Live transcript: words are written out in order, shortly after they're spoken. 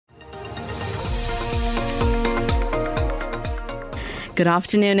Good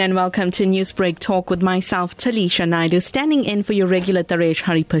afternoon and welcome to Newsbreak Talk with myself, Taliesha Naidoo, standing in for your regular Taresh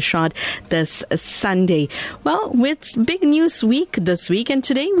Haripashad this Sunday. Well, it's big news week this week, and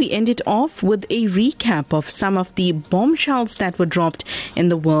today we ended off with a recap of some of the bombshells that were dropped in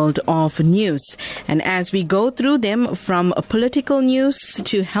the world of news. And as we go through them, from political news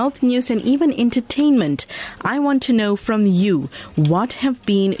to health news and even entertainment, I want to know from you, what have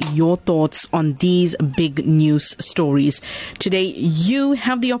been your thoughts on these big news stories? Today, you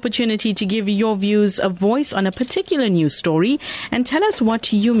have the opportunity to give your views a voice on a particular news story and tell us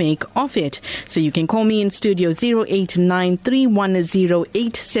what you make of it. So you can call me in studio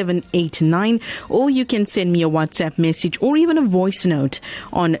 089-310-8789, or you can send me a WhatsApp message or even a voice note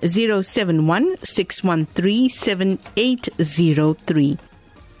on 071-613-7803.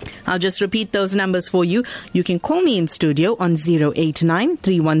 I'll just repeat those numbers for you. You can call me in studio on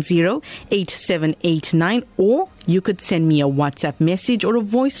 089-310-8789, or you could send me a WhatsApp message or a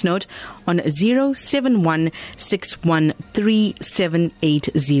voice note on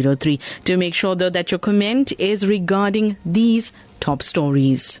 071-613-7803. Do make sure, though, that your comment is regarding these top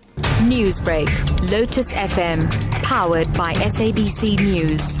stories. Newsbreak, Lotus FM, powered by SABC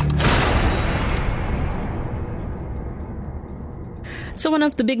News. So one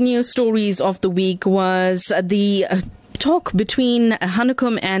of the big news stories of the week was the talk between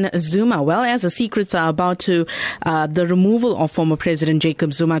Hanekom and Zuma. Well, as the secrets are about to the removal of former President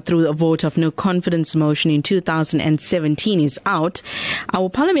Jacob Zuma through a vote of no confidence motion in 2017 is out, our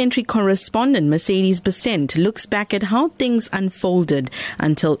parliamentary correspondent Mercedes Besent looks back at how things unfolded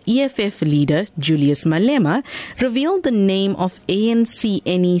until EFF leader Julius Malema revealed the name of ANC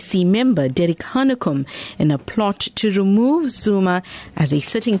NEC member Derek Hanekom in a plot to remove Zuma as a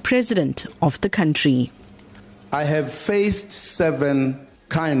sitting president of the country. I have faced 7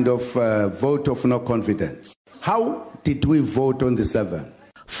 kind of vote of no confidence. How did we vote on the 7?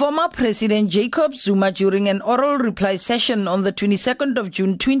 Former President Jacob Zuma, during an oral reply session on the 22nd of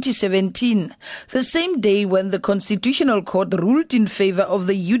June 2017, the same day when the Constitutional Court ruled in favor of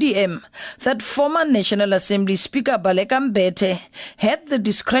the UDM, that former National Assembly Speaker Baleka Mbete had the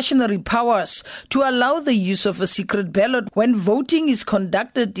discretionary powers to allow the use of a secret ballot when voting is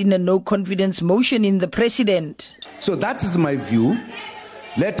conducted in a no-confidence motion in the president. So that is my view.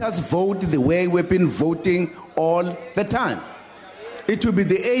 Let us vote the way we've been voting all the time. It will be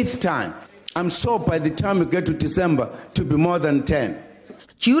the 8th time. I'm sure by the time we get to December, to be more than 10.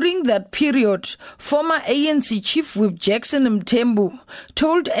 During that period, former ANC Chief Whip Jackson Mthembu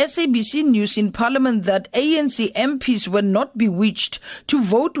told SABC News in Parliament that ANC MPs were not bewitched to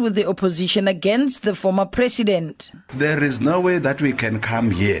vote with the opposition against the former president. There is no way that we can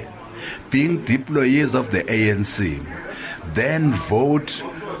come here, being employees of the ANC, then vote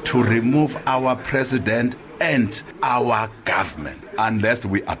to remove our president and our government, unless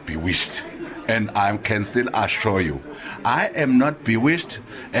we are bewitched. And I can still assure you, I am not bewitched,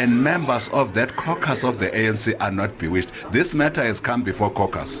 and members of that caucus of the ANC are not bewitched. This matter has come before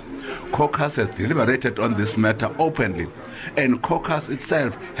caucus. Caucus has deliberated on this matter openly, and caucus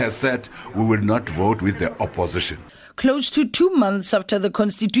itself has said we will not vote with the opposition. Close to 2 months after the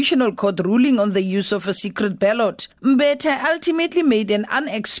Constitutional Court ruling on the use of a secret ballot, Mbete ultimately made an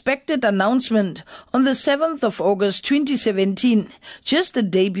unexpected announcement on the 7th of August 2017, just a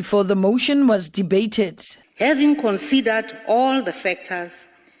day before the motion was debated. Having considered all the factors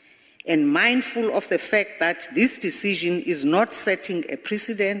and mindful of the fact that this decision is not setting a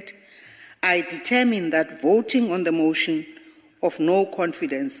precedent, I determine that voting on the motion of no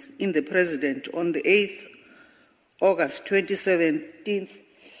confidence in the President on the 8th August 2017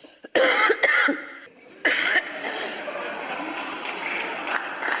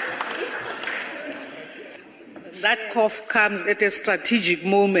 that cough comes at a strategic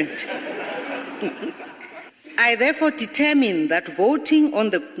moment. I therefore determine that voting on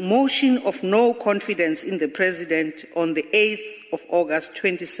the motion of no confidence in the President on the 8th of August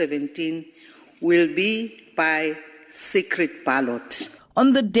 2017 will be by secret ballot.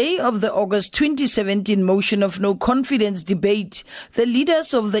 On the day of the August 2017 motion of no confidence debate, the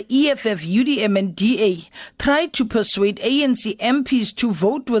leaders of the EFF, UDM and DA tried to persuade ANC MPs to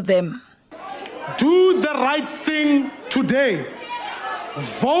vote with them. Do the right thing today.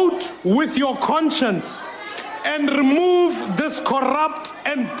 Vote with your conscience and remove this corrupt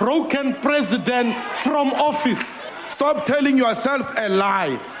and broken president from office. Stop telling yourself a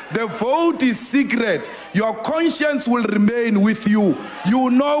lie. The vote is secret. Your conscience will remain with you. You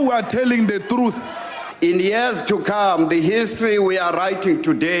know we are telling the truth. In years to come, the history we are writing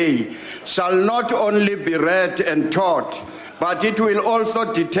today shall not only be read and taught, but it will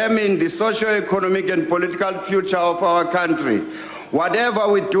also determine the socio-economic and political future of our country. Whatever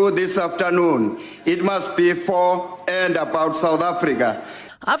we do this afternoon, it must be for and about South Africa.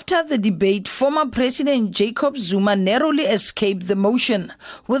 After the debate, former President Jacob Zuma narrowly escaped the motion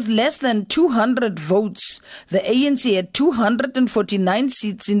with less than 200 votes. The ANC had 249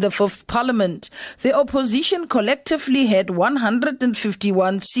 seats in the 5th Parliament. The opposition collectively had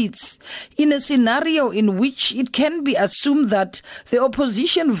 151 seats. In a scenario in which it can be assumed that the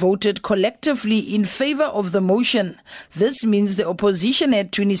opposition voted collectively in favor of the motion, this means the opposition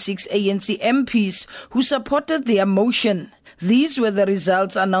had 26 ANC MPs who supported their motion. These were the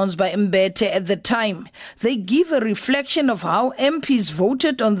results announced by Mbete at the time. They give a reflection of how MPs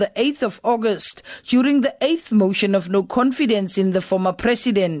voted on the 8th of August during the 8th motion of no confidence in the former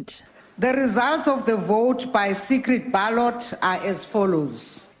president. The results of the vote by secret ballot are as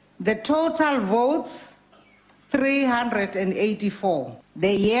follows. The total votes, 384.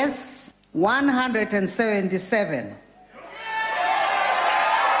 The yes, 177.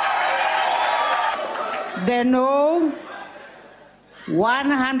 The no,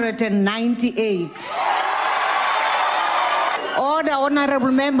 198. Order,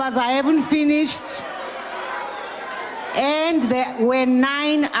 honorable members, I haven't finished. And there were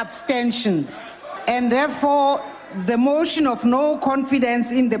 9 abstentions. And therefore, the motion of no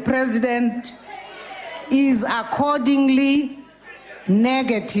confidence in the president is accordingly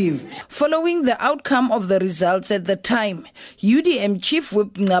negative. Following the outcome of the results at the time, UDM Chief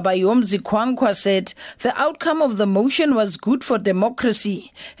Whip Ngabayomzi Kwankwa said the outcome of the motion was good for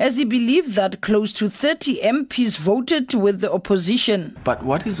democracy, as he believed that close to 30 MPs voted with the opposition. But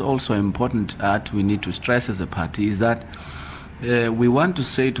what is also important that we need to stress as a party is that we want to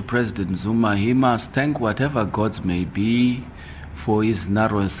say to President Zuma, he must thank whatever gods may be for his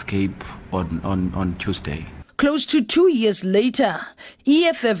narrow escape on Tuesday. Close to 2 years later,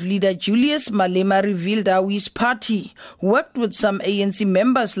 EFF leader Julius Malema revealed how his party worked with some ANC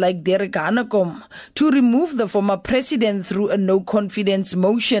members like Derek Hanekom to remove the former president through a no-confidence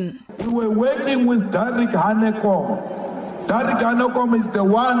motion. We were working with Derek Hanekom. Derek Hanekom is the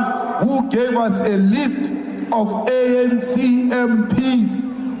one who gave us a list of ANC MPs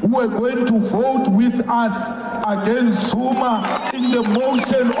who were going to vote with us against Zuma in the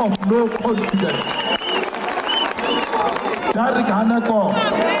motion of no confidence. Derek Hanekom,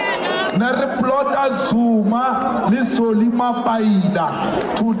 Nariplota Zuma, Lisolima Paida.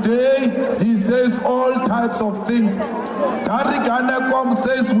 Today, he says all types of things. Derek Hanekom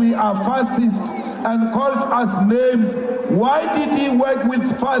says we are fascists and calls us names. Why did he work with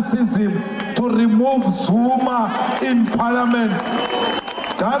fascism to remove Zuma in parliament?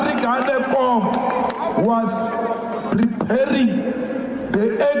 Derek Hanekom was preparing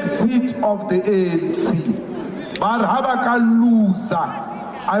the exit of the ANC. I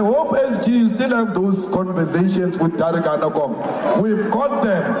hope SG still have those conversations with Derek Hanekom. We've got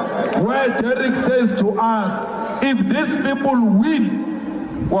them where Derek says to us, if these people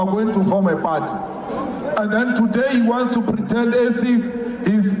win, we're going to form a party. And then today he wants to pretend as if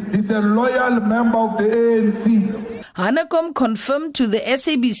he's a loyal member of the ANC. Hanekom confirmed to the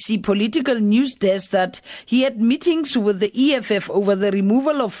SABC political news desk that he had meetings with the EFF over the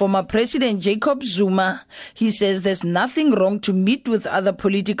removal of former President Jacob Zuma. He says there's nothing wrong to meet with other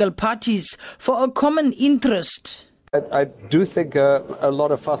political parties for a common interest. I do think a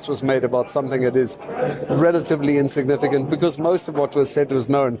lot of fuss was made about something that is relatively insignificant because most of what was said was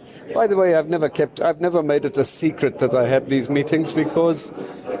known. By the way, I've never made it a secret that I had these meetings because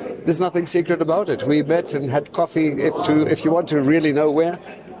there's nothing secret about it. We met and had coffee, if you want to really know where.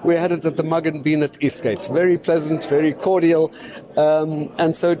 We had it at the Mug and Bean at Eastgate. Very pleasant, very cordial.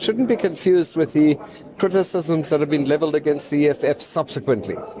 And so it shouldn't be confused with the criticisms that have been leveled against the EFF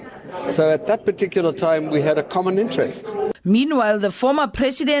subsequently. So at that particular time, we had a common interest. Meanwhile, the former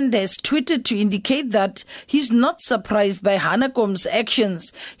president has tweeted to indicate that he's not surprised by Hanekom's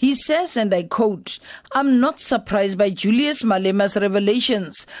actions. He says, and I quote, "I'm not surprised by Julius Malema's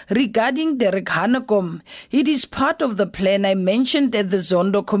revelations regarding Derek Hanekom. It is part of the plan I mentioned at the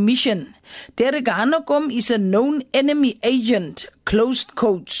Zondo Commission. Derek Hanekom is a known enemy agent," closed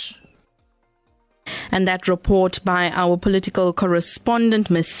quotes. And that report by our political correspondent,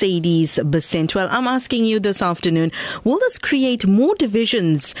 Mercedes Besent. Well, I'm asking you this afternoon, will this create more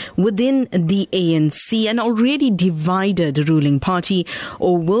divisions within the ANC, an already divided ruling party,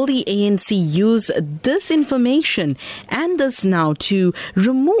 or will the ANC use this information and this now to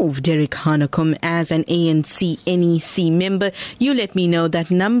remove Derek Hanekom as an ANC NEC member? You let me know. That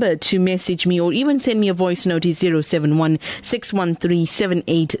number to message me or even send me a voice note is 071 613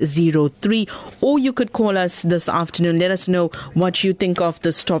 7803, or or you could call us this afternoon. Let us know what you think of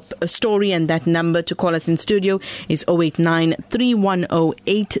the story, and that number to call us in studio is 089 310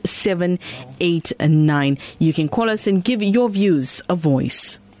 8789. You can call us and give your views a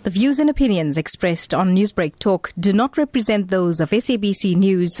voice. The views and opinions expressed on Newsbreak Talk do not represent those of SABC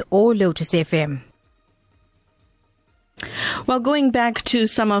News or Lotus FM. Well, going back to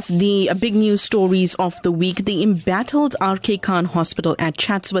some of the big news stories of the week, the embattled RK Khan Hospital at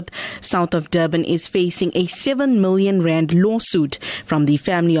Chatsworth, south of Durban, is facing a 7 million rand lawsuit from the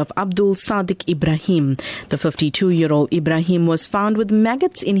family of Abdul Sadiq Ibrahim. The 52-year-old Ibrahim was found with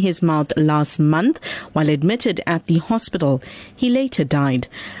maggots in his mouth last month while admitted at the hospital. He later died.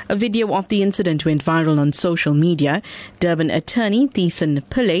 A video of the incident went viral on social media. Durban attorney Taliesha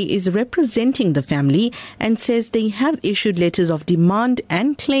Naidoo is representing the family and says they have issued letters of demand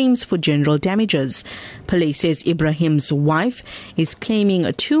and claims for general damages. Pillay says Ibrahim's wife is claiming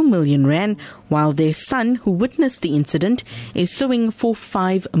 2 million rand, while their son, who witnessed the incident, is suing for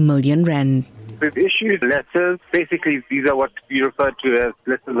 5 million rand. We've issued letters. Basically, these are what we refer to as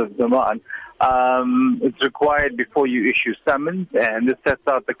letters of demand. It's required before you issue summons, and this sets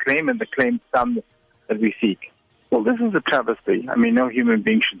out the claim and the claim sum that we seek. Well, this is a travesty. I mean, no human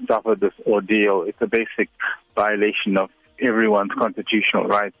being should suffer this ordeal. It's a basic violation of everyone's constitutional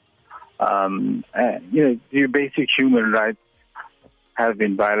rights. Your basic human rights have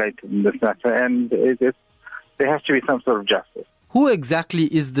been violated in this matter, and there has to be some sort of justice. Who exactly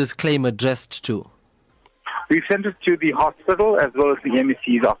is this claim addressed to? We've sent it to the hospital as well as the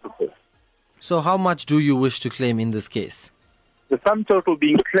MEC's offices. So how much do you wish to claim in this case? The sum total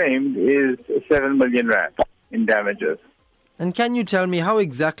being claimed is 7 million rand in damages. And can you tell me how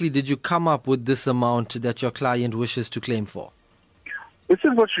exactly did you come up with this amount that your client wishes to claim for? This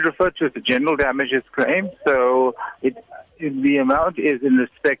is what you refer to as the general damages claim. So the amount is in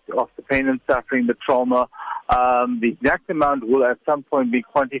respect of the pain and suffering, the trauma. The exact amount will at some point be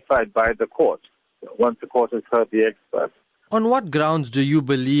quantified by the court once the court has heard the experts. On what grounds do you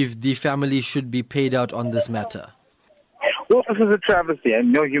believe the family should be paid out on this matter? Well, this is a travesty,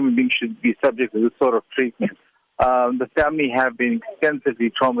 and no human being should be subject to this sort of treatment. The family have been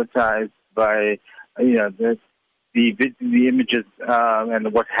extensively traumatized by, the images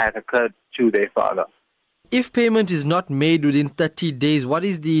and what had occurred to their father. If payment is not made within 30 days, what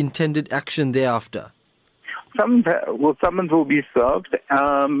is the intended action thereafter? Summons will be served,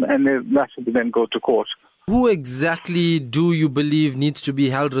 and the matter will then go to court. Who exactly do you believe needs to be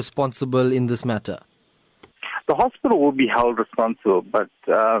held responsible in this matter? The hospital will be held responsible, but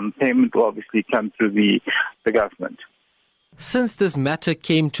payment will obviously come through the government. Since this matter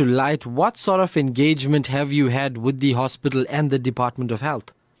came to light, what sort of engagement have you had with the hospital and the Department of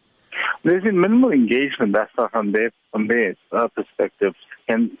Health? There's been minimal engagement thus far from their perspective,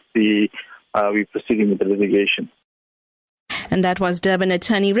 hence we're proceeding with the litigation. And that was Durban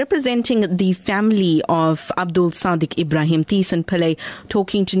attorney representing the family of Abdul Sadiq Ibrahim, Taliesha Naidoo,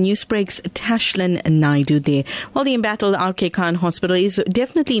 talking to Newsbreak's Taliesha Naidoo there. Well, the embattled RK Khan Hospital is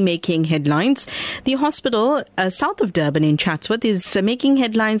definitely making headlines. The hospital south of Durban in Chatsworth is making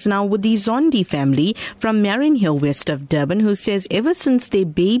headlines now with the Zondi family from Marion Hill, west of Durban, who says ever since their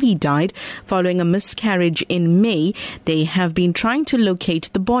baby died following a miscarriage in May, they have been trying to locate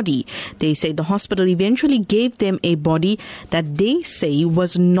the body. They say the hospital eventually gave them a body that they say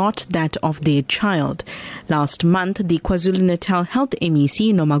was not that of their child. Last month, the KwaZulu-Natal Health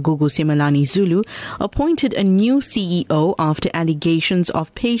MEC, Nomagugu Simelane Zulu, appointed a new CEO after allegations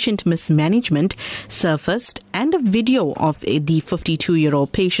of patient mismanagement surfaced, and a video of the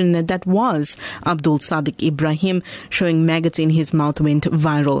 52-year-old patient that was Abdul Sadiq Ibrahim showing maggots in his mouth went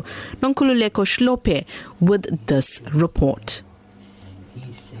viral. Nonkululeko Shlope with this report.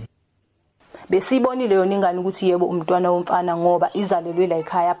 We are sure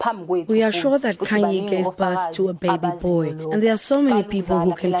that Kanye gave birth to a baby boy, and there are so many people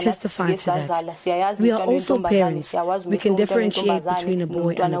who can testify to that. We are also parents. We can differentiate between a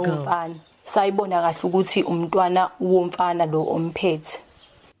boy and a girl.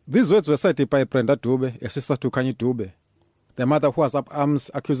 These words were said by Brenda Dube, a sister to Kanye Dube, the mother who was up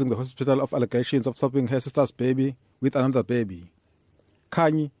arms accusing the hospital of allegations of stopping her sister's baby with another baby.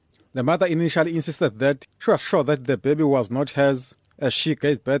 Kanye, the mother initially insisted that she was sure that the baby was not hers, as she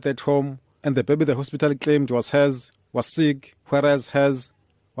gave birth at home, and the baby the hospital claimed was hers was sick, whereas hers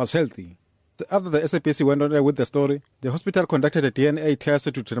was healthy. After the SABC went on with the story, the hospital conducted a DNA test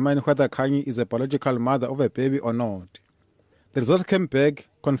to determine whether Kanye is a biological mother of a baby or not. The result came back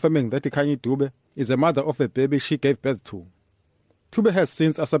confirming that Kanye Dube is a mother of a baby she gave birth to. Dube has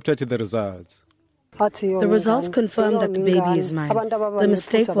since accepted the results. The results confirm that the baby is mine. The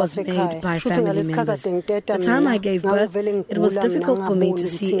mistake was made by family members. The time I gave birth, it was difficult for me to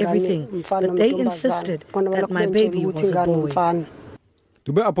see everything, but they insisted that my baby was a boy.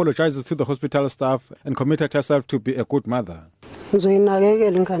 Dube apologizes to the hospital staff and committed herself to be a good mother. I can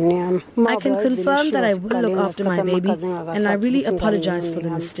confirm that I will look after my baby, and I really apologize for the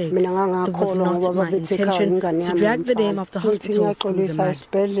mistake. It was not my intention to drag the name of the hospital through the mud.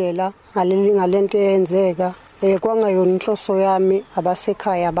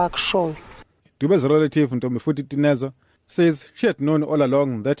 Dube's relative, Ntomifuti Tinezo, says she had known all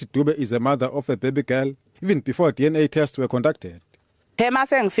along that Dube is a mother of a baby girl, even before DNA tests were conducted. I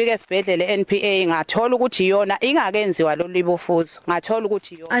saw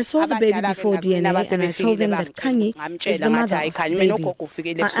the baby before DNA and I told them that Khanyi is the mother of the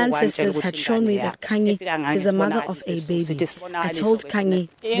baby. My ancestors had shown me that Khanyi is the mother of a baby. I told Khanyi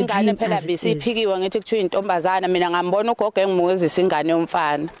the dream as it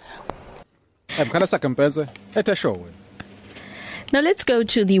is. Now let's go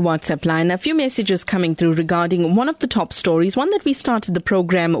to the WhatsApp line. A few messages coming through regarding one of the top stories, one that we started the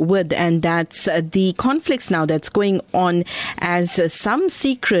program with, and that's the conflicts now that's going on as some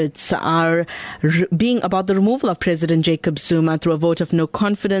secrets are being about the removal of President Jacob Zuma through a vote of no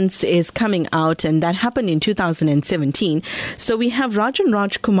confidence is coming out, and that happened in 2017. So we have Rajan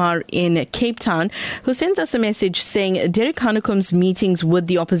Raj Kumar in Cape Town who sends us a message saying Derek Hanekom's meetings with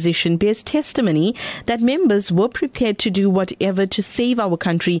the opposition bears testimony that members were prepared to do whatever to save our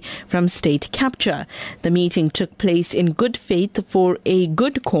country from state capture. The meeting took place in good faith for a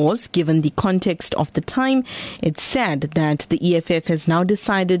good cause given the context of the time. It's sad that the EFF has now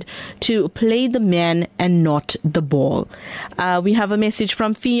decided to play the man and not the ball. We have a message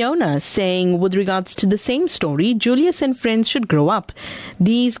from Fiona saying, with regards to the same story, Julius and friends should grow up.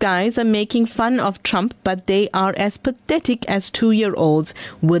 These guys are making fun of Trump, but they are as pathetic as 2-year-olds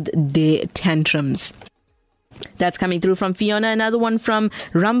with their tantrums. That's coming through from Fiona. Another one from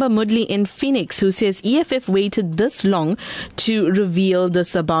Ramba Mudli in Phoenix, who says EFF waited this long to reveal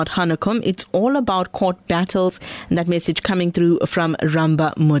this about Hanekom. It's all about court battles. And that message coming through from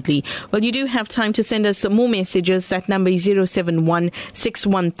Ramba Mudli. Well, you do have time to send us some more messages. That number is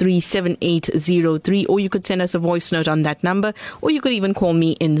 071-613-7803, or you could send us a voice note on that number, or you could even call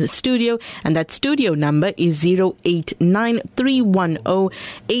me in the studio, and that studio number is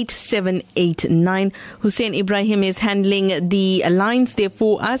 089-310-8789. Hussein Ibrahim is handling the lines there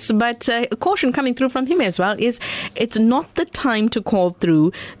for us, but a caution coming through from him as well is it's not the time to call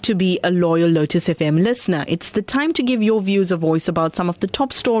through to be a loyal Lotus FM listener. It's the time to give your views a voice about some of the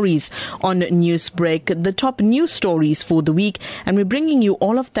top stories on Newsbreak, the top news stories for the week, and we're bringing you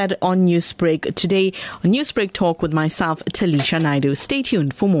all of that on Newsbreak today on Newsbreak Talk with myself, Taliesha Naidoo. Stay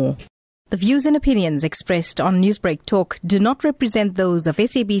tuned for more. The views and opinions expressed on Newsbreak Talk do not represent those of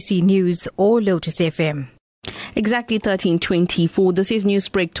SABC News or Lotus FM. Exactly 13:24. This is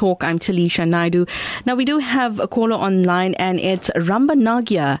Newsbreak Talk. I'm Taliesha Naidoo. Now we do have a caller online, and it's Ramba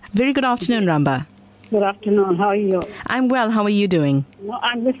Nagia. Very good afternoon, Ramba. Good afternoon. How are you? I'm well. How are you doing? Well,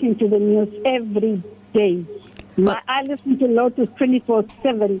 I'm listening to the news every day. I listen to Lotus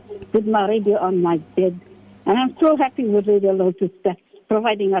 24/7 with my radio on my bed, and I'm so happy with Radio Lotus that's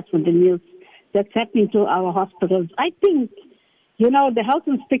providing us with the news that's happening to our hospitals. I think, the health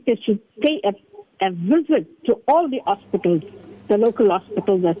inspector should pay a visit to all the hospitals, the local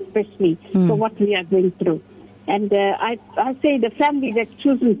hospitals especially, for what we are going through. And I say the family that's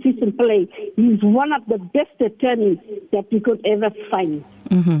chosen Peace and Play is one of the best attorneys that we could ever find.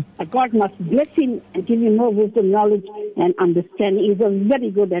 God must bless him and give him more wisdom, knowledge, and understanding. He's a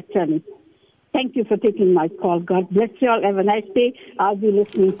very good attorney. Thank you for taking my call. God bless you all. Have a nice day. I'll be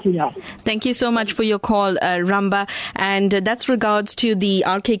listening to you all. Thank you so much for your call, Ramba. And that's regards to the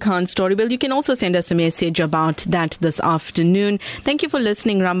RK Khan story. Well, you can also send us a message about that this afternoon. Thank you for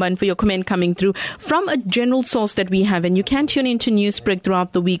listening, Ramba, and for your comment coming through from a general source that we have. And you can tune into Newsbreak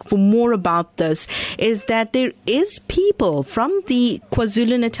throughout the week for more about this, is that there is people from the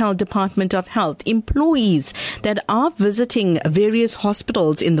KwaZulu-Natal Department of Health, employees that are visiting various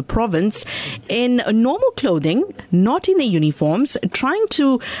hospitals in the province in normal clothing, not in their uniforms, trying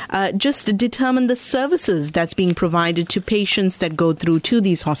to just determine the services that's being provided to patients that go through to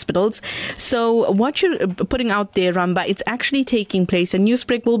these hospitals. So what you're putting out there, Ramba, it's actually taking place, and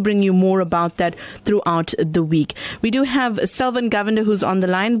Newsbreak will bring you more about that throughout the week. We do have Selvin Governor who's on the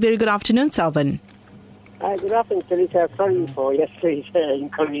line. Very good afternoon, Selvin. Good afternoon, Taliesha. Sorry for yesterday's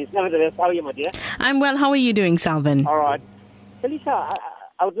inconvenience. Nevertheless, how are you, my dear? I'm well. How are you doing, Selvin? All right. Taliesha,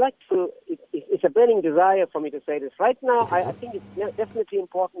 I would like to, it's a burning desire for me to say this. Right now, I think it's definitely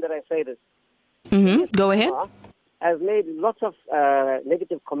important that I say this. Go ahead. Has made lots of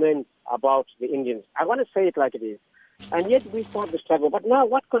negative comments about the Indians. I want to say it like it is. And yet we fought the struggle. But now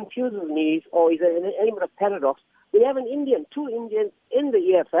what confuses me is, or is an element of paradox, we have two Indians in the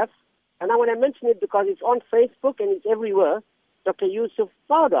EFF. And I want to mention it because it's on Facebook and it's everywhere, Dr. Yusuf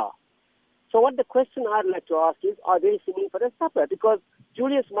Vadi. So what the question I'd like to ask is, are they singing for the supper? Because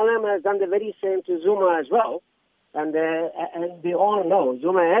Julius Malema has done the very same to Zuma as well. And we all know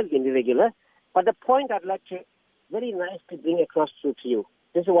Zuma has been irregular. But the point I'd like to very nicely bring across to you.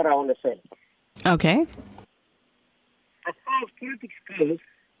 This is what I want to say. Okay. As far as politics goes,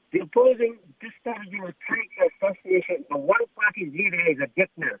 the opposing disparaging or trying to assassination of one party's leader is a death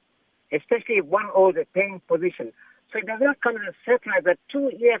knell, especially if one holds a paying position. So it does not come as a surprise that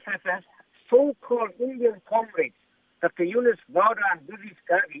two EFFs, so-called Indian comrades, Dr. Yunus Vauda and Budis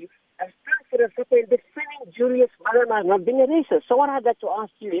Gandhi, have stood for the supper in defending Julius Malema as not being a racist. So what I'd like to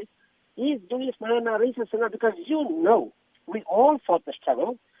ask you is Julius Malema racist or not? Because you know, we all fought the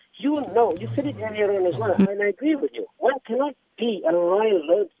struggle. You know, you said it earlier on as well, and I agree with you. One cannot be a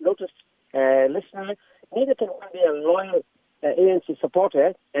loyal Lotus listener, neither can one be a loyal ANC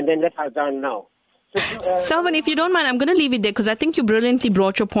supporter, and then let us down now. Salvan, if you don't mind, I'm going to leave it there because I think you brilliantly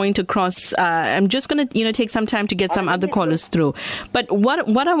brought your point across. I'm just going to, take some time to get some other callers through. But what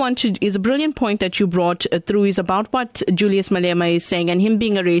I want to is a brilliant point that you brought through is about what Julius Malema is saying and him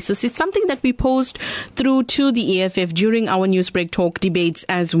being a racist. It's something that we posed through to the EFF during our Newsbreak Talk debates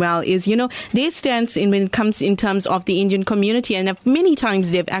as well. Is their stance when it comes in terms of the Indian community, and many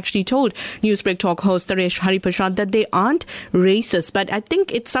times they've actually told Newsbreak Talk host Taliesha Naidoo that they aren't racist. But I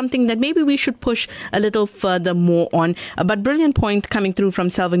think it's something that maybe we should push a little further more on. But brilliant point coming through from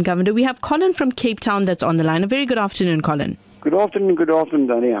Selvin Governor. We have Colin from Cape Town that's on the line. A very good afternoon, Colin. Good afternoon,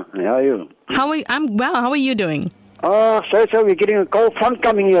 Dania. How are you? I'm well. How are you doing? So we're getting a cold front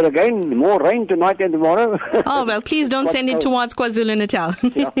coming here again. More rain tonight and tomorrow. Oh, well, please don't send it towards KwaZulu-Natal.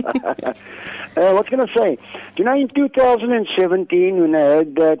 What's going to say? In 2017, when I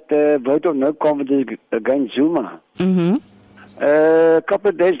heard that vote of no confidence against Zuma, a couple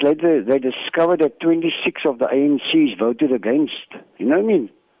of days later, they discovered that 26 of the ANCs voted against. You know what I mean?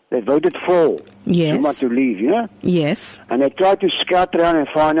 They voted for Zuma to leave, Yes. And they tried to scout around and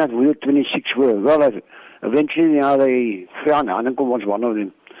find out who the 26 were. Well, eventually they found Hanako was one of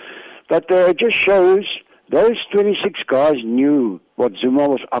them. But it just shows those 26 guys knew what Zuma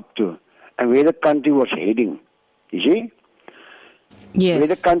was up to and where the country was heading. You see? Yes. Where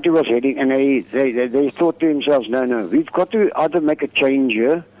the country was heading, and they thought to themselves, no, we've got to either make a change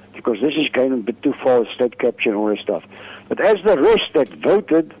here, because this is going a bit too far, state capture and all this stuff. But as the rest that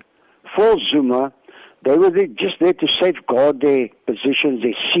voted for Zuma, they were just there to safeguard their positions,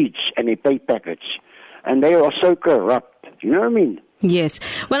 their seats, and their pay packets. And they are so corrupt. You know what I mean? Yes.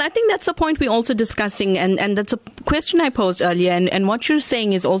 Well, I think that's the point we're also discussing, and that's a question I posed earlier, and what you're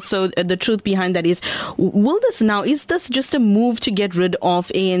saying is also the truth behind that is this just a move to get rid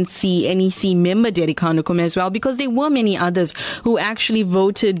of NEC member Derek Hanukum as well? Because there were many others who actually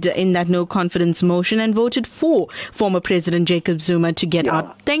voted in that no confidence motion and voted for former President Jacob Zuma to get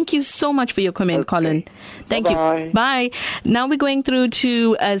out. Thank you so much for your comment, Colin. Thank you. Bye. Now we're going through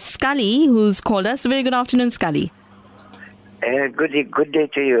to Scully, who's called us. Very good afternoon, Scully. Good day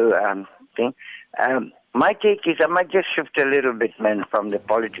to you. My take is I might just shift a little bit, man, from the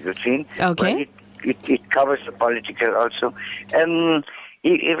political scene. Okay. It covers the political also.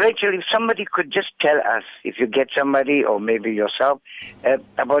 Eventually, if somebody could just tell us, if you get somebody or maybe yourself,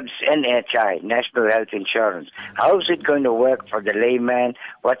 about NHI, National Health Insurance. How is it going to work for the layman?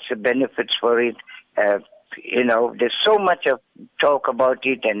 What's the benefits for it? There's so much of talk about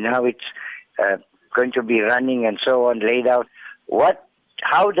it, and now it's going to be running and so on, laid out.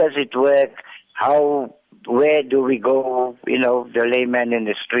 How does it work? Where do we go? The layman in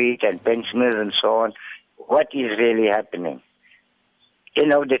the street and pensioners and so on. What is really happening?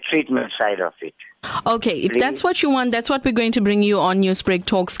 The treatment side of it. Okay, if that's what you want, that's what we're going to bring you on Newsbreak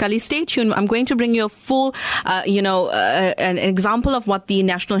Talk. Scully, stay tuned. I'm going to bring you a full, an example of what the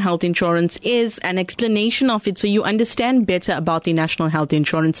National Health Insurance is, an explanation of it so you understand better about the National Health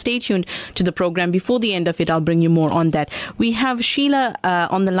Insurance. Stay tuned to the program. Before the end of it, I'll bring you more on that. We have Sheila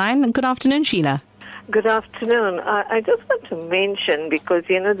on the line. Good afternoon, Sheila. Good afternoon. I just want to mention, because,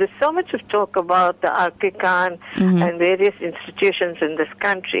 there's so much of talk about the Arkikan and various institutions in this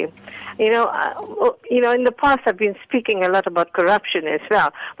country. In the past I've been speaking a lot about corruption as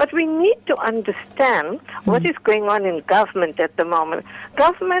well. But we need to understand what is going on in government at the moment.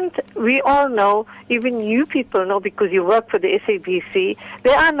 Government, we all know, even you people know because you work for the SABC,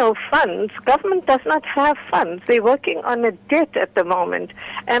 there are no funds. Government does not have funds. They're working on a debt at the moment.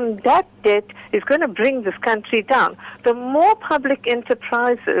 And that debt is going to bring this country down. The more public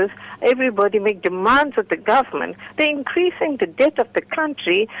enterprises, everybody make demands of the government, they're increasing the debt of the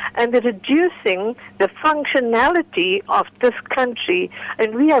country and they're reducing the functionality of this country.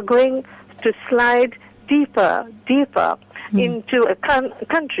 And we are going to slide deeper into a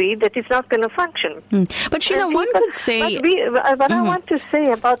country that is not going to function. But Sheila, one could say... What I want to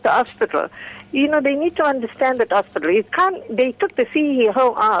say about the hospital, they need to understand that hospital. They took the CEO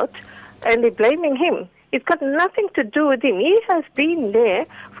out and they're blaming him. It's got nothing to do with him. He has been there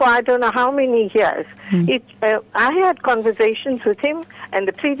for I don't know how many years. I had conversations with him and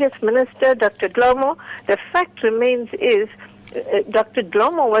the previous minister, Dr. Dlomo. The fact remains is Dr.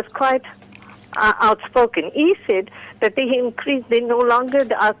 Dlomo was quite outspoken. He said that no longer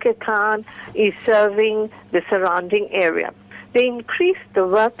the Aga Khan is serving the surrounding area. They increased the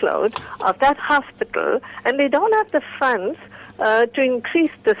workload of that hospital and they don't have the funds to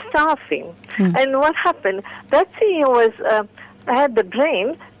increase the staffing. And what happened? That CEO had the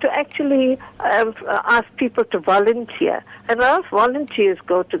brain to actually ask people to volunteer. And a lot of volunteers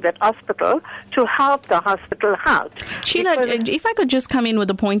go to that hospital to help the hospital out. Sheila, if I could just come in with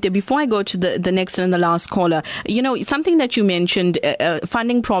a point there before I go to the next and the last caller. Something that you mentioned,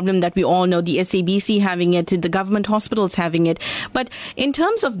 funding problem that we all know, the SABC having it, the government hospitals having it. But in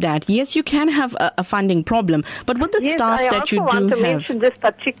terms of that, yes, you can have a funding problem. But with the staff that you do have... I also want to mention this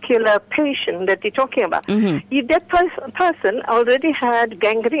particular patient that you're talking about. That person already had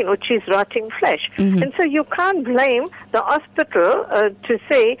gangrene, which is rotting flesh. And so you can't blame the hospital to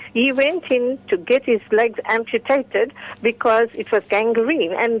say he went in to get his legs amputated because it was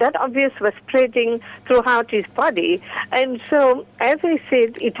gangrene, and that obviously was spreading throughout his body. And so, as I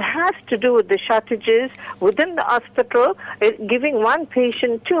said, it has to do with the shortages within the hospital, giving one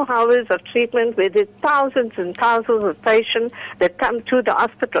patient 2 hours of treatment where there's thousands and thousands of patients that come to the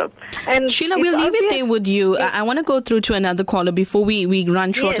hospital. And Sheila, we'll leave it there with you. I want to go through to another caller before we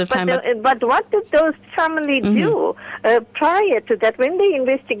run short of time. But what did those families do prior to that? When they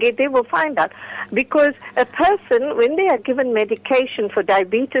investigate, they will find out. Because a person, when they are given medication for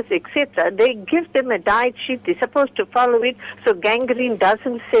diabetes, etc., they give them a diet sheet. They're supposed to follow it so gangrene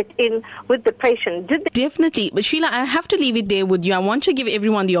doesn't set in with the patient. Definitely. But Sheila, I have to leave it there with you. I want to give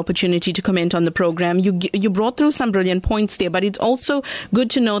everyone the opportunity to comment on the program. You brought through some brilliant points there, but it's also good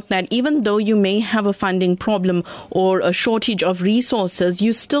to note that even though you may have a funding problem or a shortage of resources,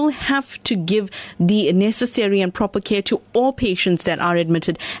 you still have to give the necessary and proper care to all patients that are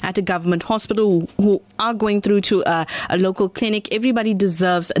admitted at a government hospital who are going through to a local clinic. Everybody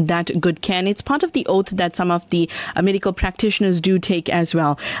deserves that good care. And it's part of the oath that some of the medical practitioners do take as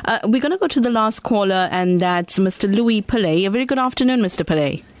well. We're going to go to the last caller, and that's Mr. Louis Pillay. A very good afternoon, Mr.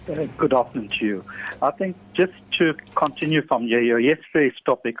 Pillay. Good afternoon to you. I think just to continue from your yesterday's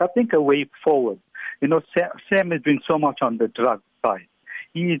topic, I think a way forward. Sam has been so much on the drug side.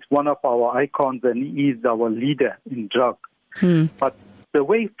 He is one of our icons and he is our leader in drug. But the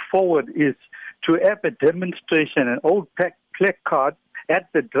way forward is to have a demonstration, an old placard at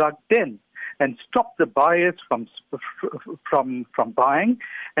the drug den and stop the buyers from buying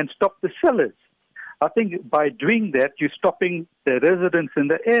and stop the sellers. I think by doing that, you're stopping the residents in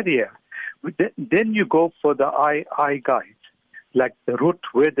the area. Then you go for the eye guide, like the route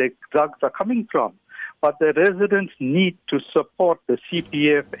where the drugs are coming from. But the residents need to support the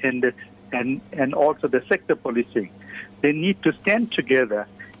CPF and also the sector policing. They need to stand together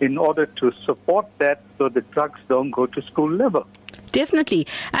in order to support that so the drugs don't go to school level. Definitely.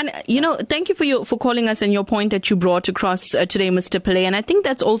 And, thank you for calling us and your point that you brought across today, Mr. Pillay. And I think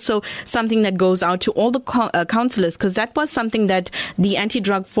that's also something that goes out to all the councillors, because that was something that the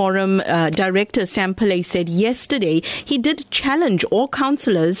Anti-Drug Forum director, Sam Pillay, said yesterday. He did challenge all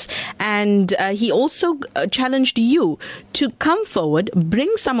councillors, and he also challenged you to come forward,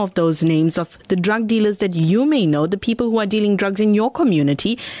 bring some of those names of the drug dealers that you may know, the people who are dealing drugs in your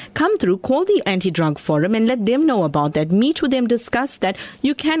community. Come through, call the Anti-Drug Forum and let them know about that. Meet with them, discuss that.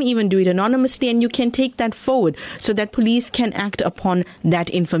 You can even do it anonymously, and you can take that forward so that police can act upon that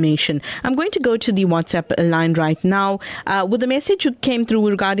information. I'm going to go to the WhatsApp line right now with a message that came through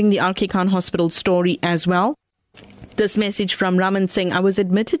regarding the Aga Khan Hospital story as well. This message from Raman saying, I was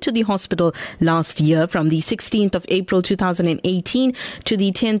admitted to the hospital last year from the 16th of April 2018 to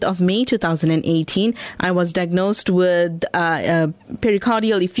the 10th of May 2018. I was diagnosed with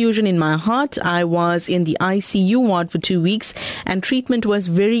pericardial effusion in my heart. I was in the ICU ward for 2 weeks and treatment was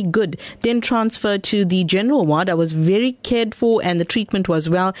very good. Then transferred to the general ward. I was very cared for and the treatment was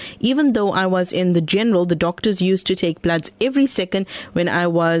well. Even though I was in the general, the doctors used to take bloods every second. When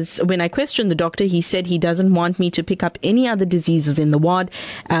I questioned the doctor, he said he doesn't want me to pick up any other diseases in the ward.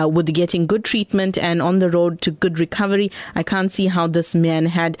 With getting good treatment and on the road to good recovery, I can't see how this man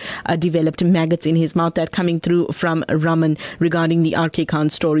had developed maggots in his mouth. That coming through from Raman regarding the RK Khan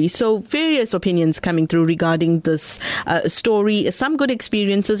story. So various opinions coming through regarding this story. Some good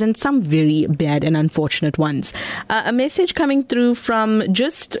experiences and some very bad and unfortunate ones. A message coming through from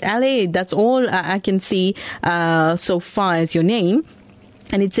just LA. That's all I can see so far as your name.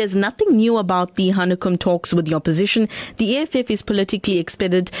 And it says nothing new about the Hanukkah talks with the opposition. The EFF is politically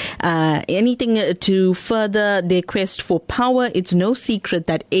expedient. Anything to further their quest for power. It's no secret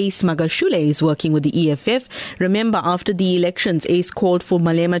that Ace Magashule is working with the EFF. Remember, after the elections, Ace called for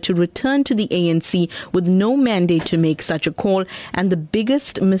Malema to return to the ANC with no mandate to make such a call. And the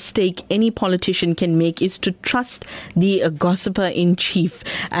biggest mistake any politician can make is to trust the gossiper in chief.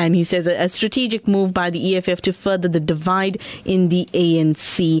 And he says a strategic move by the EFF to further the divide in the ANC.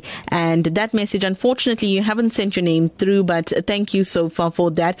 And that message, unfortunately, you haven't sent your name through, but thank you so far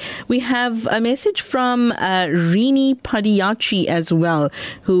for that. We have a message from Rini Padiachi as well,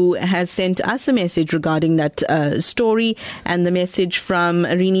 who has sent us a message regarding that story. And the message from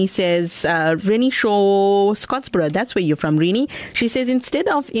Rini says, Rini Shaw, Scottsboro, that's where you're from, Rini. She says, instead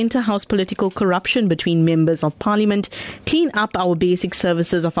of inter-house political corruption between members of parliament, clean up our basic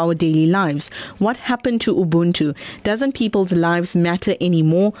services of our daily lives. What happened to Ubuntu? Doesn't people's lives matter anymore?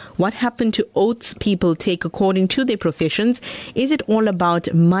 What happened to oaths people take according to their professions? Is it all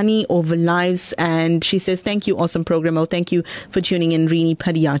about money over lives? And she says, thank you, awesome program. Oh, thank you for tuning in, Rini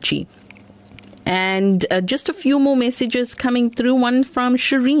Padiachi. And just a few more messages coming through. One from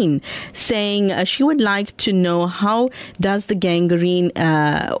Shireen saying she would like to know, how does the gangrene,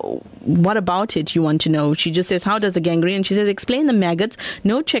 what about it you want to know? She just says, how does the gangrene? She says, explain the maggots.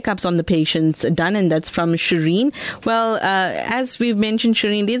 No checkups on the patients done. And that's from Shireen. Well, as we've mentioned,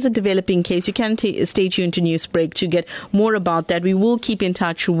 Shireen, there's a developing case. You can stay tuned to Newsbreak to get more about that. We will keep in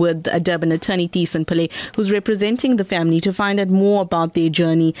touch with Durban attorney Thiessen Pillay, who's representing the family, to find out more about their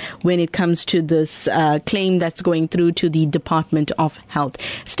journey when it comes to this claim that's going through to the Department of Health.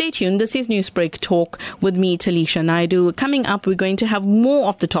 Stay tuned. This is Newsbreak Talk with me, Taliesha Naidoo. Coming up, we're going to have more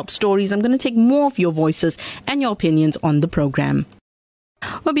of the top stories. I'm going to take more of your voices and your opinions on the program.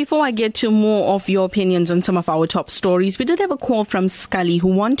 Well, before I get to more of your opinions on some of our top stories, we did have a call from Scully who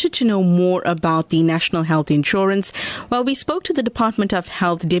wanted to know more about the National Health Insurance. Well, we spoke to the Department of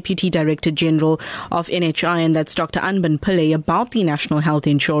Health Deputy Director General of NHI, and that's Dr. Anban Pillay, about the National Health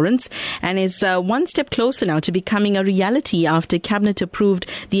Insurance, and is one step closer now to becoming a reality after Cabinet approved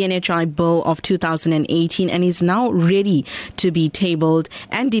the NHI Bill of 2018 and is now ready to be tabled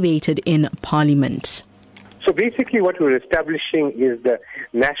and debated in Parliament. So basically what we're establishing is the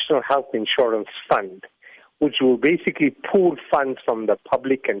National Health Insurance Fund, which will basically pool funds from the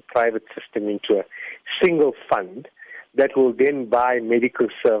public and private system into a single fund that will then buy medical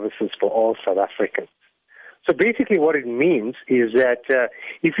services for all South Africans. So basically what it means is that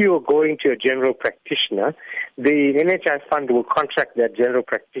if you are going to a general practitioner, the NHI fund will contract that general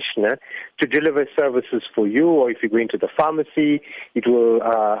practitioner to deliver services for you, or if you're going to the pharmacy, it will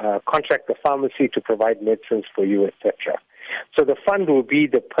contract the pharmacy to provide medicines for you, etc. So the fund will be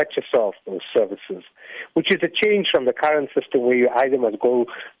the purchaser of those services, which is a change from the current system where you either must go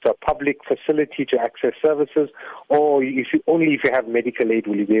to a public facility to access services, or if you have medical aid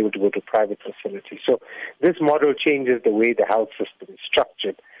will you be able to go to private facilities. So this model changes the way the health system is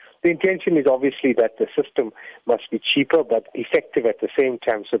structured. The intention is obviously that the system must be cheaper but effective at the same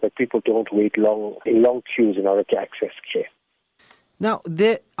time so that people don't wait in long queues in order to access care. Now,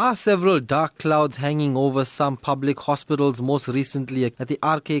 there are several dark clouds hanging over some public hospitals, most recently at the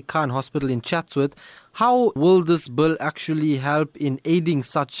RK Khan Hospital in Chatsworth. How will this bill actually help in aiding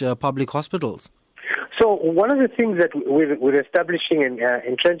such public hospitals? So one of the things that we're establishing and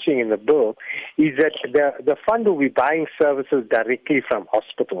entrenching in the bill is that the fund will be buying services directly from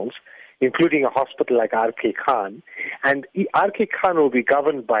hospitals, including a hospital like RK Khan, and RK Khan will be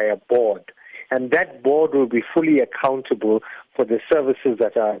governed by a board. And that board will be fully accountable for the services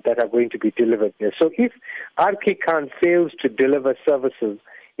that are going to be delivered there. So if RK Khan fails to deliver services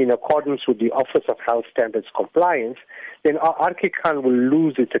in accordance with the Office of Health Standards Compliance, then RK Khan will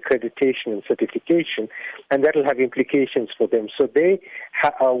lose its accreditation and certification, and that will have implications for them. So they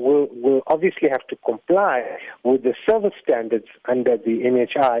will obviously have to comply with the service standards under the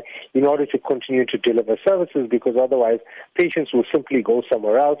NHI in order to continue to deliver services, because otherwise patients will simply go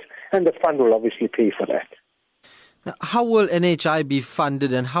somewhere else, and the fund will obviously pay for that. Now, how will NHI be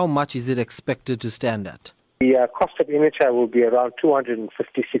funded, and how much is it expected to stand at? The cost of NHI will be around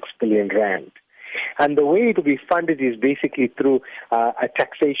 256 billion rand. And the way it will be funded is basically through a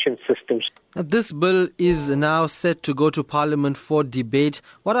taxation system. Now, this bill is now set to go to Parliament for debate.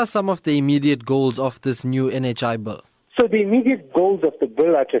 What are some of the immediate goals of this new NHI bill? So the immediate goals of the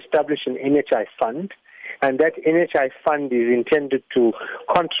bill are to establish an NHI fund, and that NHI fund is intended to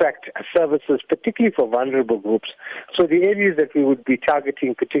contract services, particularly for vulnerable groups. So the areas that we would be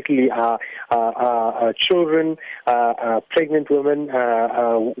targeting particularly are children, pregnant women,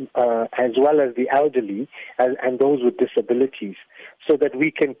 as well as the elderly, and those with disabilities, so that we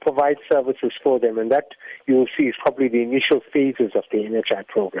can provide services for them. And that, you will see, is probably the initial phases of the NHI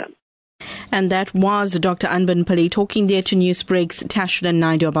program. And that was Dr. Anban Pillay talking there to Newsbreak's Taliesha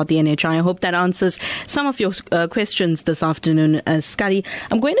Naidoo about the NHI. I hope that answers some of your questions this afternoon, Scotty.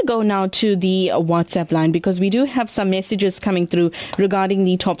 I'm going to go now to the WhatsApp line, because we do have some messages coming through regarding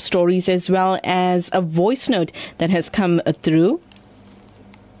the top stories, as well as a voice note that has come through.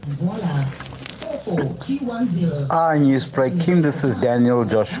 Newsbreak Team, this is Daniel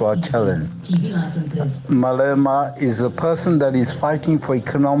Joshua Chellen. Malema is a person that is fighting for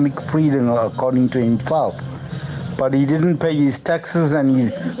economic freedom according to himself. But he didn't pay his taxes,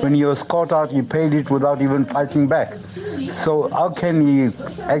 and when he was caught out, he paid it without even fighting back. So how can he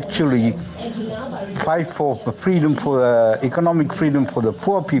actually fight for freedom, for economic freedom for the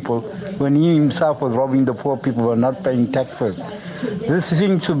poor people, when he himself was robbing the poor people who were not paying taxes? This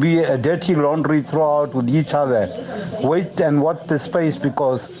seems to be a dirty laundry throughout with each other. Wait and watch the space,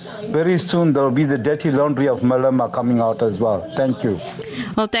 because very soon there will be the dirty laundry of Malema coming out as well. Thank you.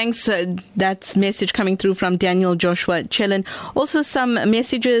 Well, thanks. That's message coming through from Daniel Joshua Chellen. Also some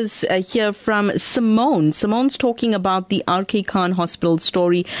messages here from Simone. Simone's talking about the RK Khan Hospital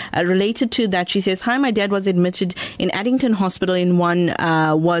story. Related to that, she says, "Hi, my dad was admitted in Addington Hospital in one,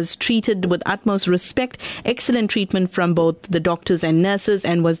 was treated with utmost respect, excellent treatment from both the doctors and nurses,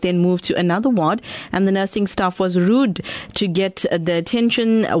 and was then moved to another ward, and the nursing staff was rude to get the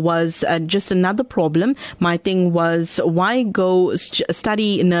attention was just another problem. My thing was, why go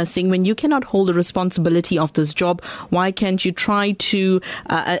study nursing when you cannot hold the responsibility of this job? Why can't you try to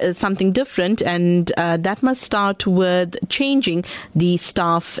something different? And that must start with changing the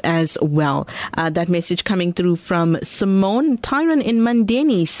staff as well." That message coming through from Simone. Tyron in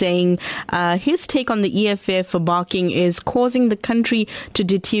Mandeni saying his take on the EFF barking is causing the country to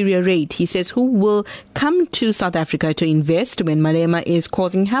deteriorate. He says, who will come to South Africa to invest when Malema is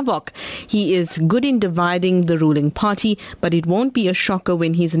causing havoc? He is good in dividing the ruling party, but it won't be a shocker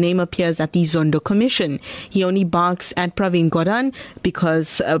when his name appears at the Zondo Commission. He only barks at Pravin Gordhan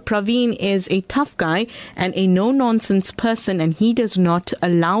because Pravin is a tough guy and a no-nonsense person, and he does not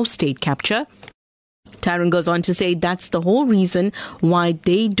allow state capture. Tyron goes on to say that's the whole reason why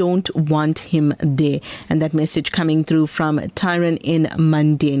they don't want him there. And that message coming through from Tyron in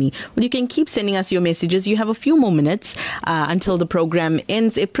Mandeni. Well, you can keep sending us your messages. You have a few more minutes until the program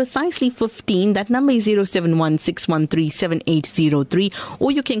ends at precisely 15. That number is 071-613-7803.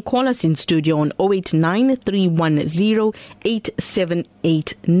 Or you can call us in studio on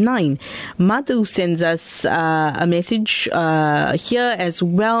 089-310-8789. Madhu sends us a message here as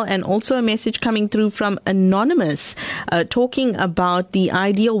well, and also a message coming through from Anonymous talking about the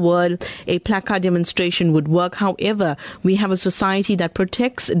ideal world a placard demonstration would work. However, we have a society that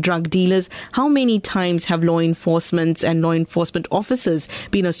protects drug dealers. How many times have law enforcement and law enforcement officers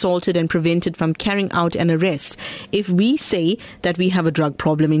been assaulted and prevented from carrying out an arrest? If we say that we have a drug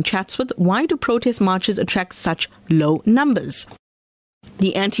problem in Chatsworth, why do protest marches attract such low numbers?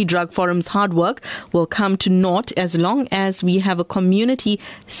 The anti-drug forum's hard work will come to naught as long as we have a community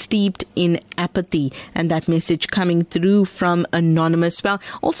steeped in apathy. And that message coming through from Anonymous. Well,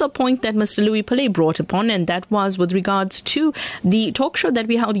 also a point that Mr. Louis Pillay brought upon, and that was with regards to the talk show that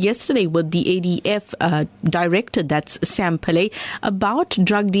we held yesterday with the ADF director, that's Sam Pillay, about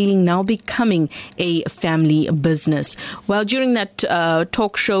drug dealing now becoming a family business. Well, during that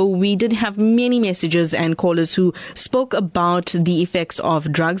talk show, we did have many messages and callers who spoke about the effects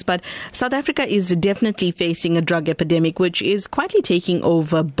of drugs, but South Africa is definitely facing a drug epidemic, which is quietly taking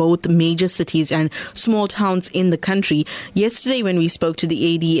over both major cities and small towns in the country. Yesterday, when we spoke to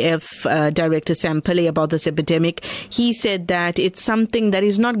the ADF Director Sam Pillay about this epidemic, he said that it's something that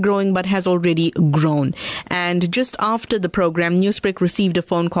is not growing but has already grown. And just after the program, Newsbreak received a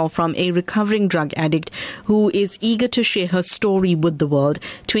phone call from a recovering drug addict who is eager to share her story with the world.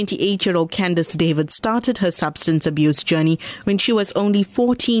 28-year-old Candice David started her substance abuse journey when she was only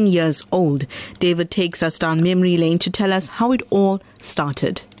 14 years old. David takes us down memory lane to tell us how it all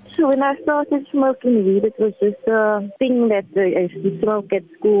started. So when I started smoking weed, it was just a thing that I used to smoke at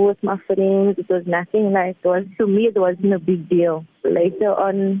school with my friends. It was nothing to me, it wasn't a big deal. Later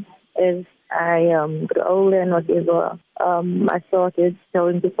on, as I grew older and whatever, I started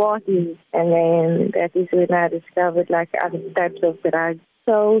going to parties, and then that is when I discovered other types of drugs.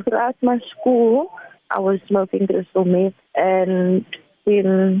 So throughout my school, I was smoking crystal meth, and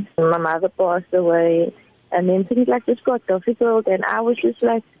then my mother passed away, and then things just got difficult, and I was just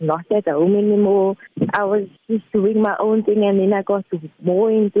not at home anymore. I was just doing my own thing, and then I got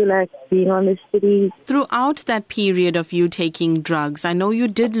more into being on the street. Throughout that period of you taking drugs, I know you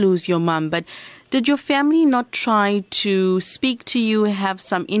did lose your mum, but did your family not try to speak to you, have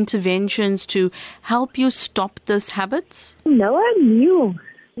some interventions to help you stop these habits? No, I knew.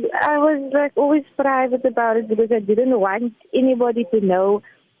 I was always private about it because I didn't want anybody to know.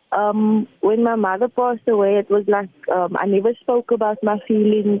 When my mother passed away, it was I never spoke about my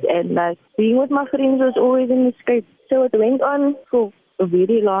feelings, and being with my friends was always an escape. So it went on for a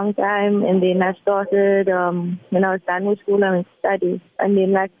very long time, and then I started, when I was done with school, I went to study. And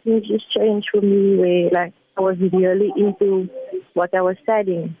then things just changed for me where I was really into what I was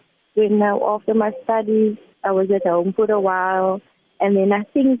studying. When now after my studies, I was at home for a while, and then I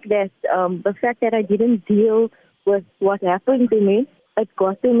think that the fact that I didn't deal with what happened to me, it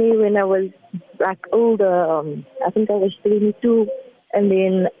got to me when I was older. I think I was 22, and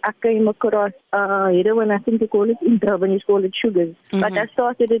then I came across heroin. I think they call it in Durban, you call it sugars. Mm-hmm. But I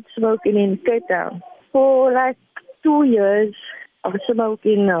started smoking in Cape Town. For 2 years, I was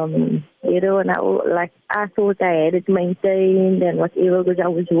smoking heroin. I thought I had it maintained and whatever because I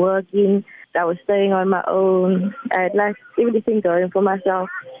was working. I was staying on my own. I had everything going for myself.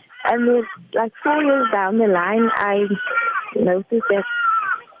 And then 4 years down the line, I noticed that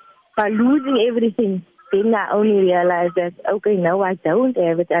by losing everything, then I only realized that, okay, no, I don't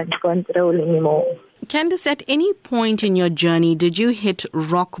have it under control anymore. Candice, at any point in your journey, did you hit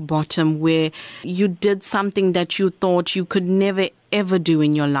rock bottom where you did something that you thought you could never, ever do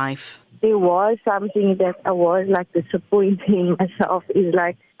in your life? There was something that I was disappointed in myself. Is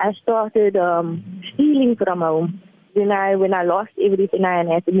I started stealing from home. When I lost everything, I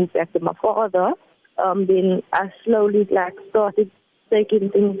had to move back to my father. Then I slowly started taking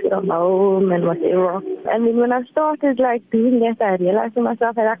things from home and whatever. And then when I started doing that, I realized to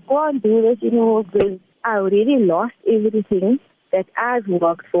myself that I can't do this anymore because I already lost everything that I've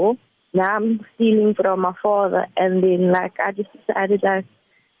worked for. Now I'm stealing from my father, and then I just decided I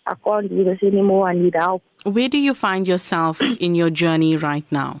can't do this anymore. I need help. Where do you find yourself in your journey right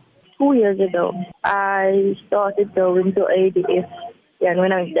now? 2 years ago, I started going to ADF. And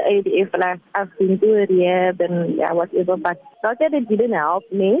when I went to ADF, I've been to a rehab and whatever, but not that it didn't help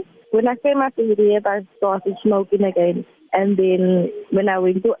me. When I came out of the rehab, I started smoking again. And then when I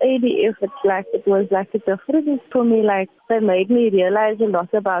went to ADF, it was a difference for me. They made me realize a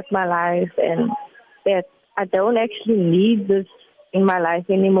lot about my life and that I don't actually need this in my life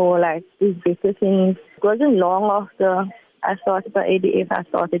anymore, these better things. It wasn't long after I started by ADF, I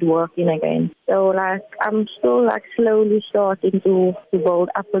started working again. So I'm still slowly starting to build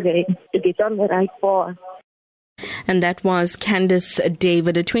up again, to get on the right path. And that was Candice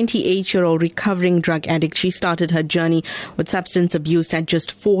David, a 28-year-old recovering drug addict. She started her journey with substance abuse at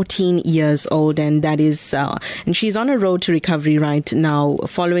just 14 years old, and that is, and she's on a road to recovery right now.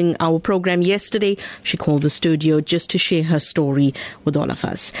 Following our program yesterday, she called the studio just to share her story with all of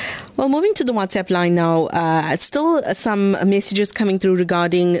us. Well, moving to the WhatsApp line now, still some messages coming through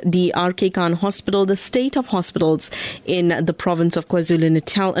regarding the RK Khan Hospital, the state of hospitals in the province of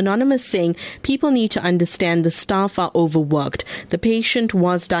KwaZulu-Natal. Anonymous saying people need to understand the staff are overworked. The patient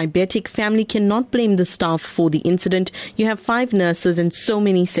was diabetic. Family cannot blame the staff for the incident. You have 5 nurses and so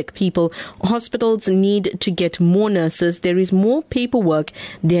many sick people. Hospitals need to get more nurses. There is more paperwork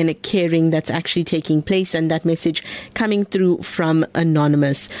than caring that's actually taking place. And that message coming through from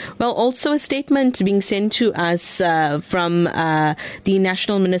Anonymous. Well, also a statement being sent to us from the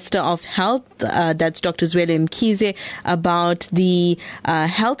National Minister of Health, that's Dr. Zweli Mkhize, about the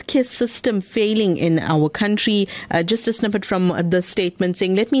healthcare system failing in our country. Just a snippet from the statement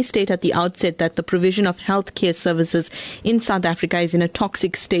saying, "Let me state at the outset that the provision of healthcare services in South Africa is in a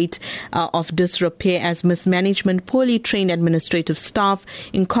toxic state of disrepair as mismanagement, poorly trained administrative staff,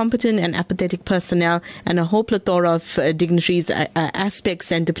 incompetent and apathetic personnel, and a whole plethora of dignitaries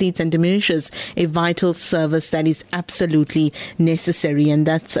aspects and depletes and diminishes a vital service that is absolutely necessary." And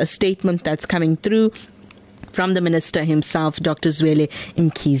that's a statement that's coming through from the Minister himself, Dr. Zweli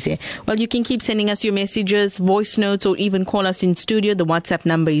Mkhize. Well, you can keep sending us your messages, voice notes, or even call us in studio. The WhatsApp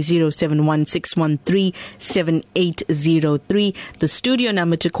number is 0716137803. The studio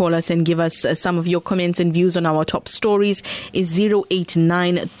number to call us and give us some of your comments and views on our top stories is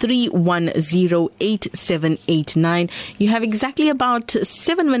 0893108789. You have exactly about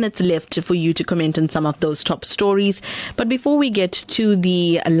 7 minutes left for you to comment on some of those top stories. But before we get to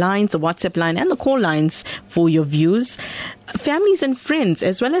the lines, the WhatsApp line and the call lines for your views, families and friends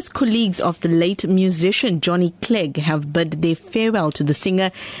as well as colleagues of the late musician Johnny Clegg have bid their farewell to the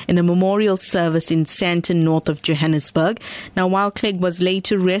singer in a memorial service in Sandton, north of Johannesburg. Now, while Clegg was laid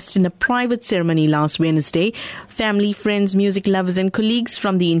to rest in a private ceremony last Wednesday, family, friends, music lovers and colleagues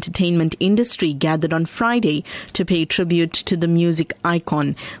from the entertainment industry gathered on Friday to pay tribute to the music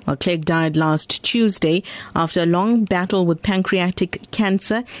icon. Well, Clegg died last Tuesday after a long battle with pancreatic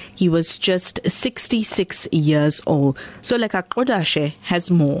cancer. He was just 66 years old. So Leka Kodashe has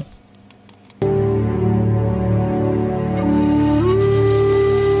more.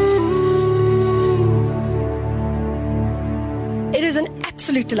 It is an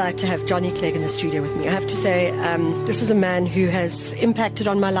absolute delight to have Johnny Clegg in the studio with me. I have to say, this is a man who has impacted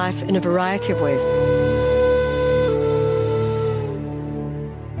on my life in a variety of ways.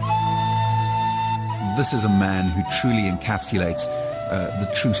 This is a man who truly encapsulates the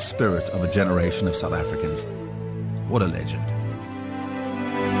true spirit of a generation of South Africans. What a legend.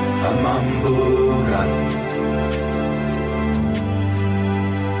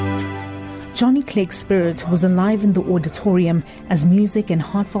 Johnny Clegg's spirit was alive in the auditorium as music and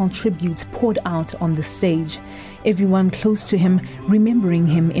heartfelt tributes poured out on the stage. Everyone close to him remembering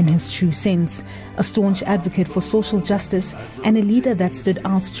him in his true sense, a staunch advocate for social justice and a leader that stood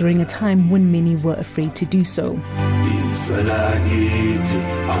out during a time when many were afraid to do so.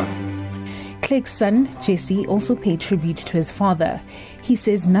 Clegg's son, Jesse, also paid tribute to his father. He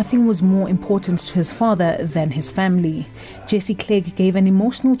says nothing was more important to his father than his family. Jesse Clegg gave an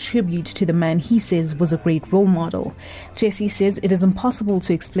emotional tribute to the man he says was a great role model. Jesse says it is impossible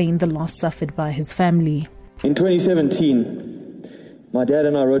to explain the loss suffered by his family. In 2017, my dad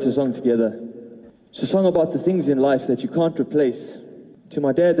and I wrote a song together. It's a song about the things in life that you can't replace. To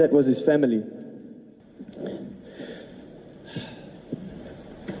my dad, that was his family.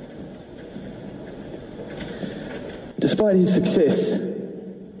 Despite his success,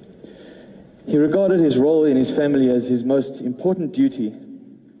 he regarded his role in his family as his most important duty.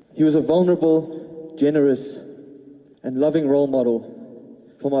 He was a vulnerable, generous, and loving role model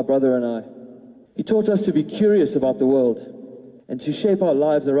for my brother and I. He taught us to be curious about the world and to shape our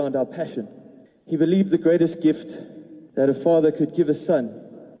lives around our passion. He believed the greatest gift that a father could give a son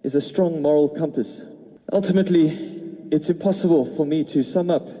is a strong moral compass. Ultimately, it's impossible for me to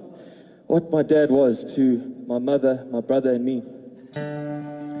sum up what my dad was to my mother, my brother, and me.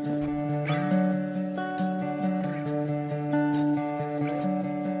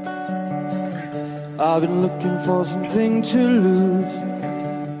 I've been looking for something to lose.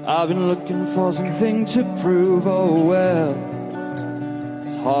 I've been looking for something to prove. Oh well,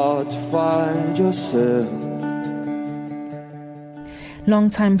 it's hard to find yourself.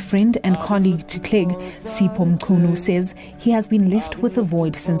 Longtime friend and colleague to Clegg, Sipho Mkhunu, says he has been left with a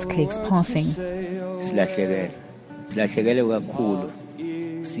void since Clegg's passing. Silahlekele kakhulu,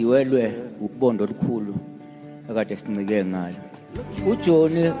 siwelwe ukubondo olukhulu akade sincike ngalo.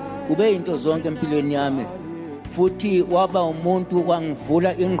 uJohn ube into zonke empilweni yami, futhi waba umuntu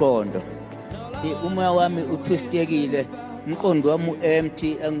kwangivula ingqondo. Umoya wami utwistekile, umqondo wami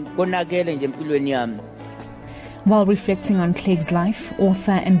empty, ngikonakele nje empilweni yami. While reflecting on Clegg's life,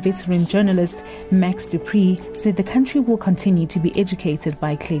 author and veteran journalist Max Dupree said the country will continue to be educated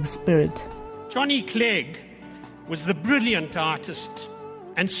by Clegg's spirit. Johnny Clegg was the brilliant artist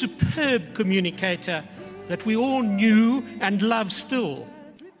and superb communicator that we all knew and love still.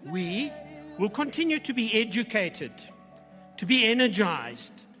 We will continue to be educated, to be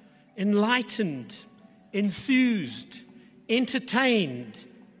energized, enlightened, enthused, entertained,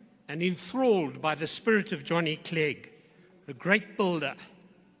 and enthralled by the spirit of Johnny Clegg, the great builder.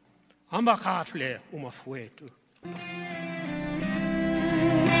 Ambakafle umafwetu.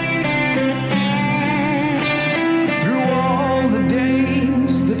 Through all the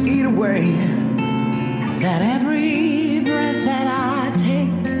days that eat away that every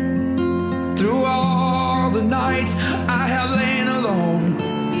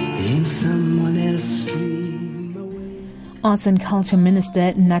in someone else's dream. Arts and Culture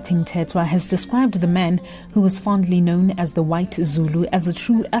Minister Nathi Mthethwa has described the man who was fondly known as the White Zulu as a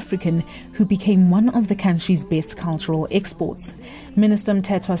true African who became one of the country's best cultural exports. Minister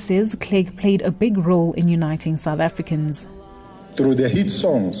Mthethwa says Clegg played a big role in uniting South Africans. Through their hit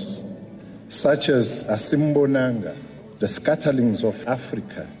songs, such as Asimbonanga, The Scatterlings of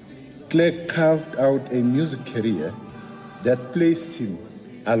Africa, Clegg carved out a music career that placed him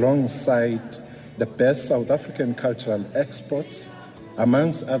alongside the best South African cultural exports,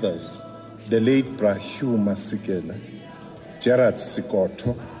 amongst others, the late Hugh Masekela, Gerard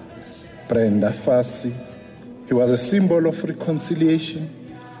Sikoto, Brenda Fassie. He was a symbol of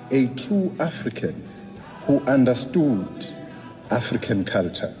reconciliation, a true African who understood African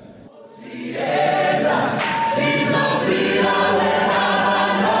culture.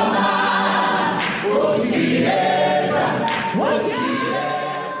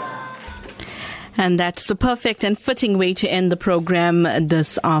 And that's the perfect and fitting way to end the program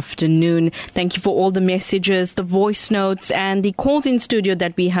this afternoon. Thank you for all the messages, the voice notes, and the calls in studio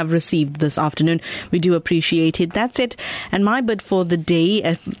that we have received this afternoon. We do appreciate it. That's it. And my bid for the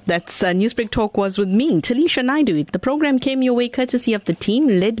day, that's Newsbreak Talk was with me, Taliesha Naidoo. The program came your way courtesy of the team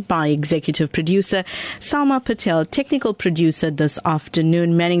led by executive producer Salma Patel, technical producer this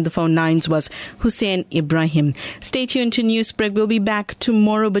afternoon. Manning the phone lines was Hussein Ibrahim. Stay tuned to Newsbreak. We'll be back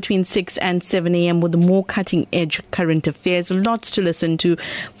tomorrow between 6 and 7 a.m. with more cutting-edge current affairs. Lots to listen to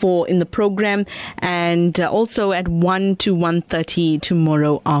for in the program, and also at 1 to 1:30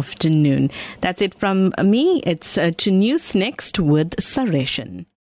 tomorrow afternoon. That's it from me. It's to News Next with Sareshan.